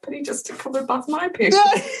get somebody just to come and bath my poo?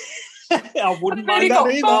 I wouldn't mind that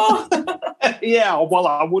either. Yeah, well,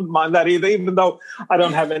 I wouldn't mind that either, even though I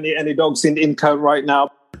don't have any dogs in coat right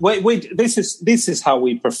now. This is how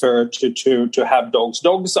we prefer to have dogs.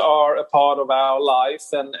 Dogs are a part of our life,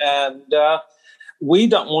 and we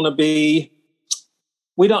don't want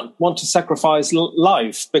to sacrifice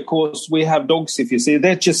life because we have dogs. If you see,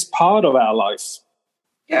 they're just part of our life.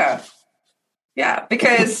 Yeah.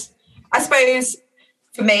 Because I suppose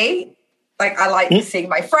for me, like, I like seeing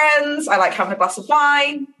my friends. I like having a glass of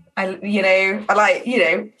wine.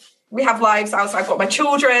 We have lives outside. I've got my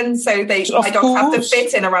children, so my dogs have to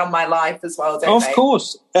fit in around my life as well, don't they? Of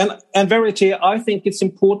course. And Verity, I think it's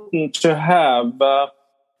important to have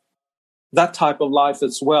that type of life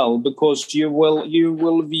as well, because you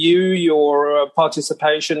will view your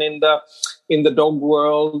participation in the dog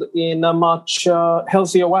world in a much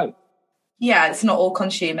healthier way. Yeah, it's not all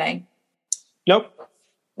consuming. Nope.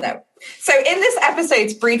 No. So in this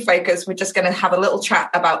episode's Breed Focus, we're just going to have a little chat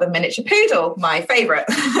about the miniature poodle, my favourite.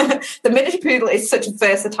 The miniature poodle is such a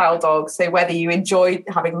versatile dog. So whether you enjoy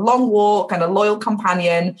having a long walk and a loyal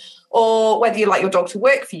companion, or whether you like your dog to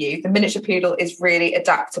work for you, the miniature poodle is really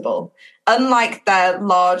adaptable. Unlike their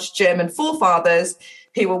large German forefathers,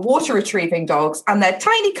 who were water retrieving dogs, and their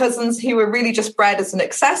tiny cousins who were really just bred as an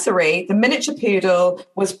accessory, the miniature poodle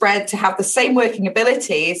was bred to have the same working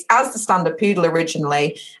abilities as the standard poodle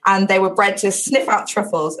originally, and they were bred to sniff out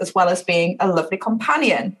truffles as well as being a lovely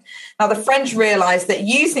companion. Now, the French realised that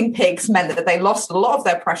using pigs meant that they lost a lot of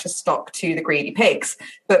their precious stock to the greedy pigs,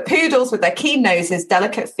 but poodles with their keen noses,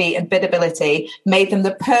 delicate feet and bidability made them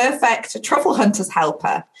the perfect truffle hunter's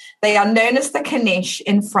helper. They are known as the caniche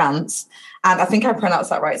in France, and I think I pronounced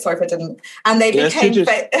that right. Sorry if I didn't. And they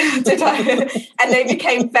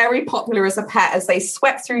became very popular as a pet as they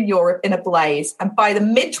swept through Europe in a blaze. And by the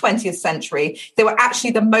mid-20th century, they were actually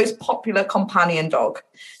the most popular companion dog.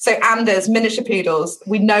 So Anders, miniature poodles,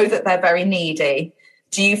 we know that they're very needy.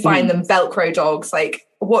 Do you find them Velcro dogs? Like,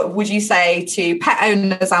 what would you say to pet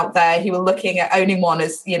owners out there who are looking at owning one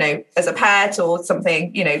as, as a pet or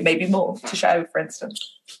something, maybe more to show, for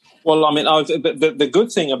instance? Well, I mean, the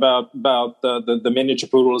good thing about the miniature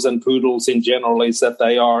poodles and poodles in general is that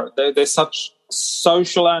they're such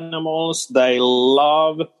social animals. They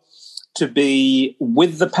love to be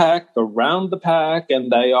with the pack, around the pack,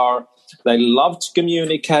 and they love to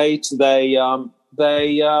communicate. They're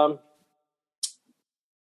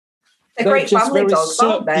great family dogs,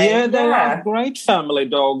 aren't they? Yeah, they are great family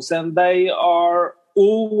dogs, and they are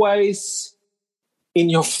always in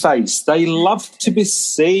your face. They love to be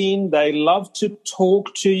seen. They love to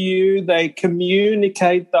talk to you. They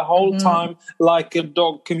communicate the whole time like a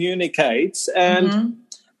dog communicates.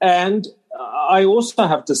 And I also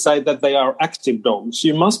have to say that they are active dogs.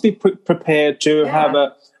 You must be prepared to have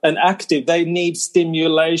an active. They need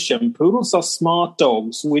stimulation. Poodles are smart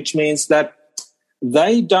dogs, which means that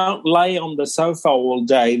they don't lay on the sofa all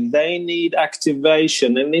day. They need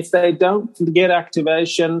activation. And if they don't get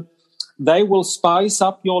activation, they will spice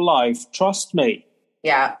up your life. Trust me.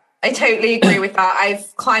 Yeah, I totally agree with that.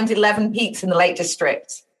 I've climbed 11 peaks in the Lake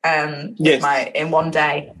District in one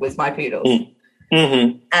day with my poodles.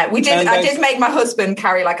 I did make my husband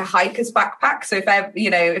carry like a hiker's backpack. So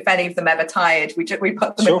if any of them ever tired, we put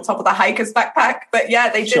them at the top of the hiker's backpack. But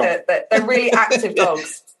yeah, they did it. They're really active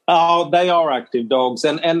dogs. Oh, they are active dogs.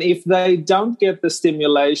 And if they don't get the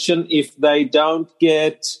stimulation, if they don't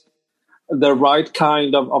get the right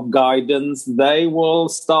kind of guidance, they will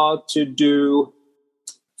start to do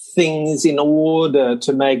things in order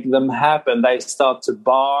to make them happen. They start to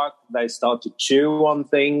bark. They start to chew on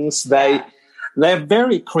things. They're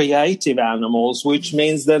very creative animals, which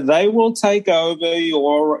means that they will take over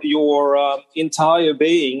your entire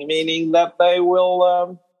being, meaning that they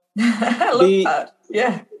will I love that.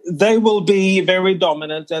 Yeah. They will be very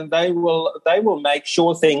dominant, and they will make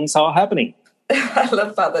sure things are happening. I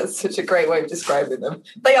love that. That's such a great way of describing them.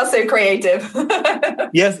 They are so creative.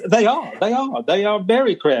 Yes, they are. They are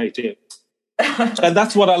very creative. And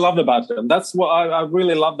that's what I love about them. That's what I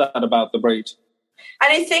really love that about the breed.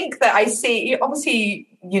 And I think that I see, obviously,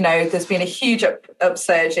 there's been a huge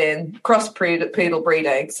upsurge in cross poodle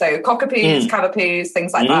breeding. So cockapoos, cavapoos,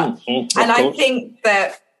 things like that. And I think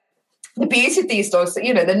that the beauty of these dogs, that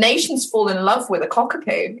the nations fall in love with a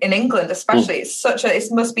cockapoo in England, especially.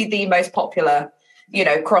 It must be the most popular,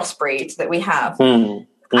 crossbreed that we have. And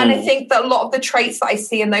I think that a lot of the traits that I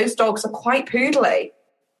see in those dogs are quite poodly.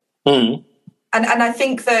 And I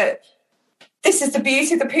think that this is the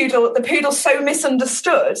beauty of the poodle. The poodle's so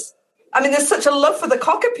misunderstood. I mean, there's such a love for the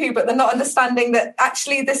cockapoo, but they're not understanding that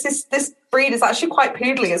actually this breed is actually quite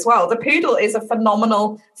poodly as well. The poodle is a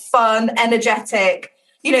phenomenal, fun, energetic.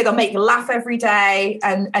 They'll make you laugh every day.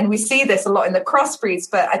 And we see this a lot in the crossbreeds,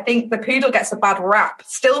 but I think the poodle gets a bad rap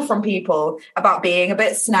still from people about being a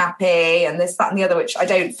bit snappy and this, that, and the other, which I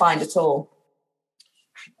don't find at all.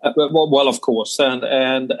 Well, of course, and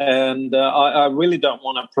I really don't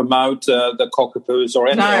want to promote the cockapoos or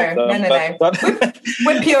any of them. No. But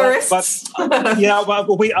we're purists.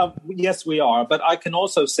 Yes, we are. But I can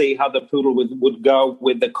also see how the poodle would go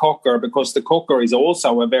with the cocker, because the cocker is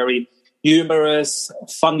also a very humorous,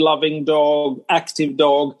 fun-loving dog, active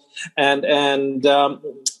dog, and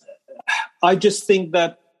I just think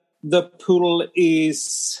that the poodle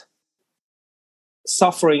is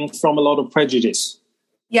suffering from a lot of prejudice.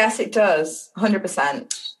 Yes, it does,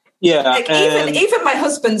 100%. Yeah, like even my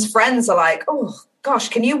husband's friends are like, "Oh gosh,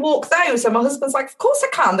 can you walk those?" And my husband's like, "Of course I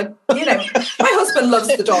can." My husband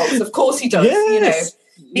loves the dogs. Of course he does. Yes.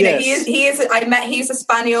 He is. He's a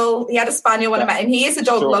spaniel. He had a spaniel when I met him. He is a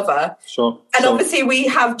dog lover. Sure. And obviously we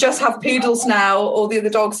have poodles now. All the other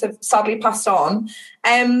dogs have sadly passed on.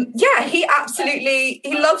 He absolutely,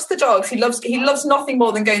 he loves the dogs. He loves nothing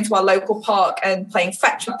more than going to our local park and playing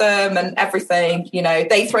fetch with them and everything.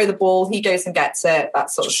 They throw the ball, he goes and gets it.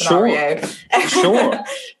 That sort of scenario. Sure.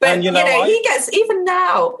 But and, he gets, even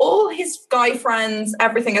now, all his guy friends,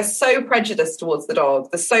 everything are so prejudiced towards the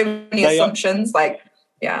dog. There's so many assumptions.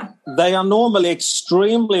 They are normally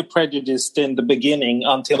extremely prejudiced in the beginning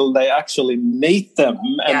until they actually meet them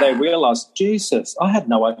and they realize, Jesus, I had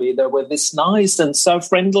no idea they were this nice and so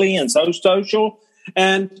friendly and so social.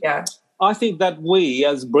 And I think that we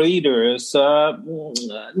as breeders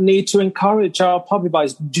need to encourage our puppy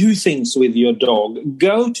buyers, do things with your dog,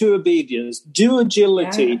 go to obedience, do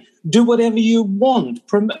agility, do whatever you want,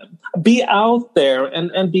 be out there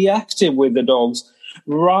and be active with the dogs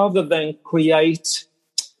rather than create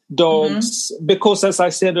dogs, because as I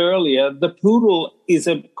said earlier, the poodle is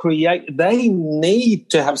they need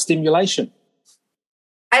to have stimulation.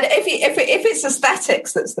 And if it's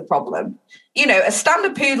aesthetics that's the problem, a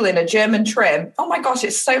standard poodle in a German trim, oh my gosh,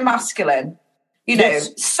 it's so masculine,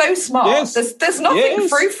 so smart. Yes. There's nothing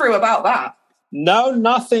frou-frou about that. No,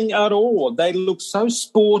 nothing at all. They look so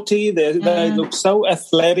sporty. They look so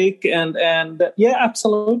athletic, and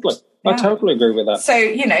absolutely. I totally agree with that. So,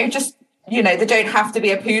 they don't have to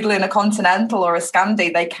be a poodle in a continental or a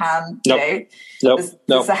Scandi. They can, there's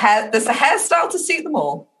a hairstyle to suit them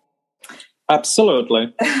all.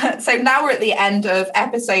 Absolutely. So now we're at the end of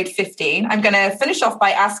episode 15. I'm going to finish off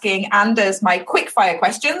by asking Anders my quick fire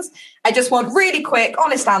questions. I just want really quick,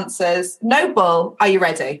 honest answers. No bull. Are you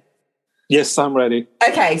ready? Yes, I'm ready.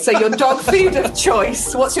 Okay, so your dog food of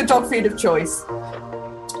choice. What's your dog food of choice?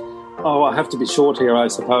 Oh, I have to be short here, I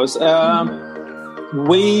suppose.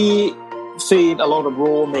 We feed a lot of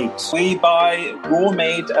raw meat. We buy raw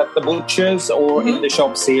meat at the butchers or in the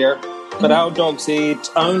shops here. But our dogs eat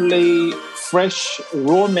only fresh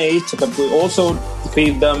raw meat, but we also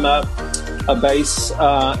feed them a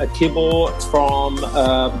kibble from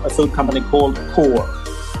a food company called Core.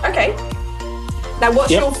 Okay. Now,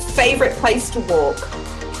 what's your favourite place to walk?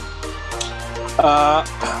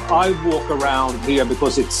 I walk around here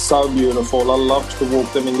because it's so beautiful. I love to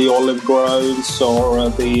walk them in the olive groves or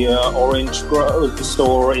the orange groves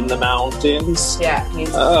or in the mountains. Yeah,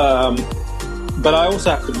 beautiful. But I also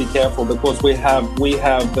have to be careful because we have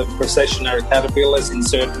the processionary caterpillars in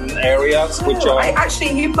certain areas, which are.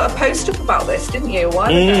 You put a post up about this, didn't you? A while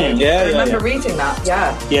ago? Yeah, I remember reading that.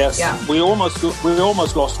 Yeah. Yes. Yeah. We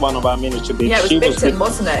almost lost one of our miniature bitches. Yeah, it was bitten,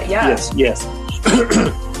 wasn't it? Yeah. Yes.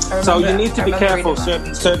 So you need to be careful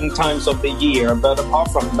certain times of the year. But apart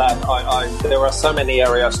from that, there are so many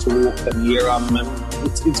areas to walk them here.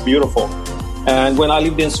 It's beautiful. And when I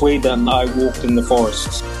lived in Sweden, I walked in the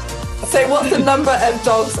forests. So what's the number of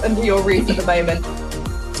dogs under your roof at the moment?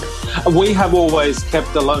 We have always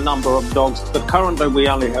kept a low number of dogs, but currently we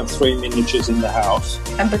only have 3 miniatures in the house.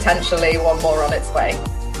 And potentially one more on its way.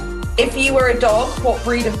 If you were a dog, what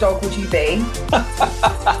breed of dog would you be?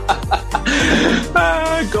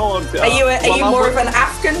 God. Are you more of an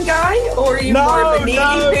Afghan guy, or are you more of a needy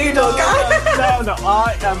poodle guy? No.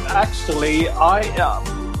 I am actually.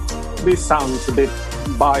 This sounds a bit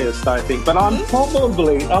biased, I think, but I'm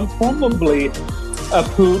probably a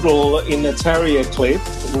poodle in a terrier clip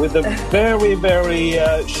with a very, very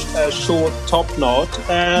short top knot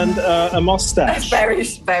and a mustache. Very,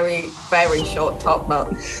 very, very short top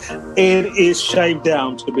knot. It is shaved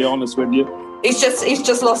down, to be honest with you. He's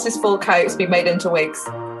just lost his full coat. It's been made into wigs.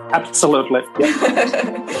 Absolutely. Yeah.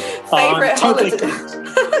 Favorite holiday?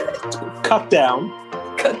 Cut down.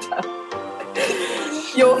 Cut down.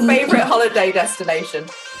 Your favourite holiday destination?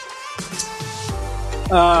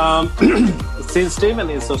 Since Stephen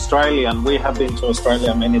is Australian, we have been to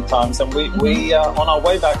Australia many times, and we on our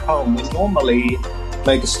way back home, we normally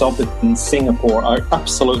make a stop in Singapore. I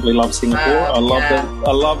absolutely love Singapore. I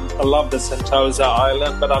love the Sentosa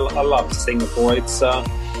Island, but I love Singapore. It's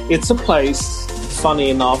a place, funny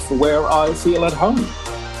enough, where I feel at home.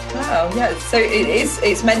 Wow, yeah. So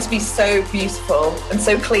it's meant to be so beautiful and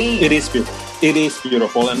so clean. It is beautiful. It is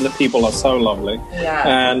beautiful, and the people are so lovely. Yeah.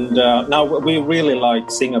 And now we really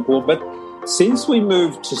like Singapore, but since we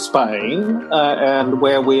moved to Spain and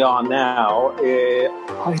where we are now,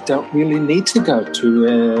 I don't really need to go to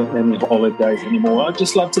any holidays anymore. I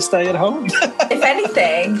just love to stay at home. If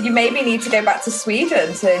anything, you maybe need to go back to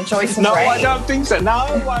Sweden to enjoy some rain. No, I don't think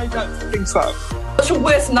so. What's your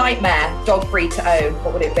worst nightmare dog breed to own?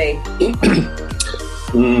 What would it be?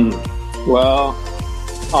 Well,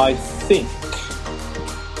 I think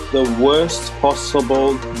the worst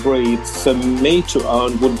possible breed for me to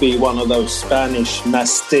own would be one of those Spanish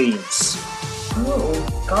Mastiffs.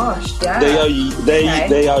 Oh gosh, yeah.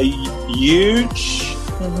 They are huge,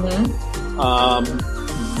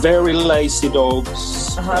 very lazy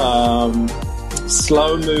dogs,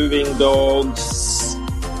 slow-moving dogs.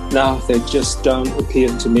 No, they just don't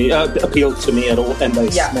appeal to me at all, and they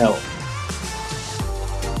smell.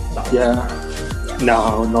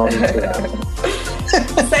 No, not into that.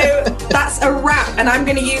 So that's a wrap, and I'm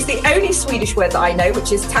going to use the only Swedish word that I know,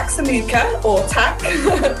 which is taxamuka or tack.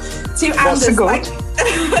 To Anders,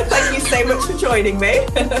 thank you so much for joining me.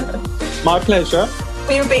 My pleasure.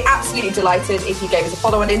 We would be absolutely delighted if you gave us a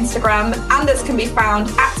follow on Instagram. Anders can be found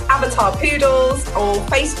at Avatar Poodles, or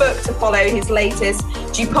Facebook to follow his latest.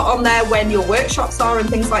 Do you put on there when your workshops are and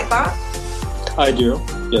things like that? I do.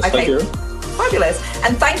 Yes, okay. I do. Fabulous.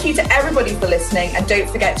 And thank you to everybody for listening. And don't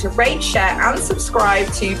forget to rate, share and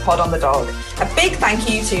subscribe to Pod on the Dog. A big thank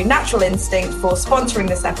you to Natural Instinct for sponsoring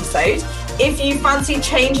this episode. If you fancy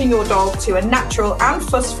changing your dog to a natural and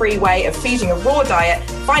fuss-free way of feeding a raw diet,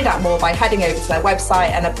 find out more by heading over to their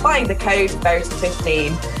website and applying the code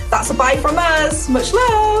VERITY15. That's a bye from us. Much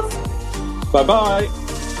love. Bye-bye.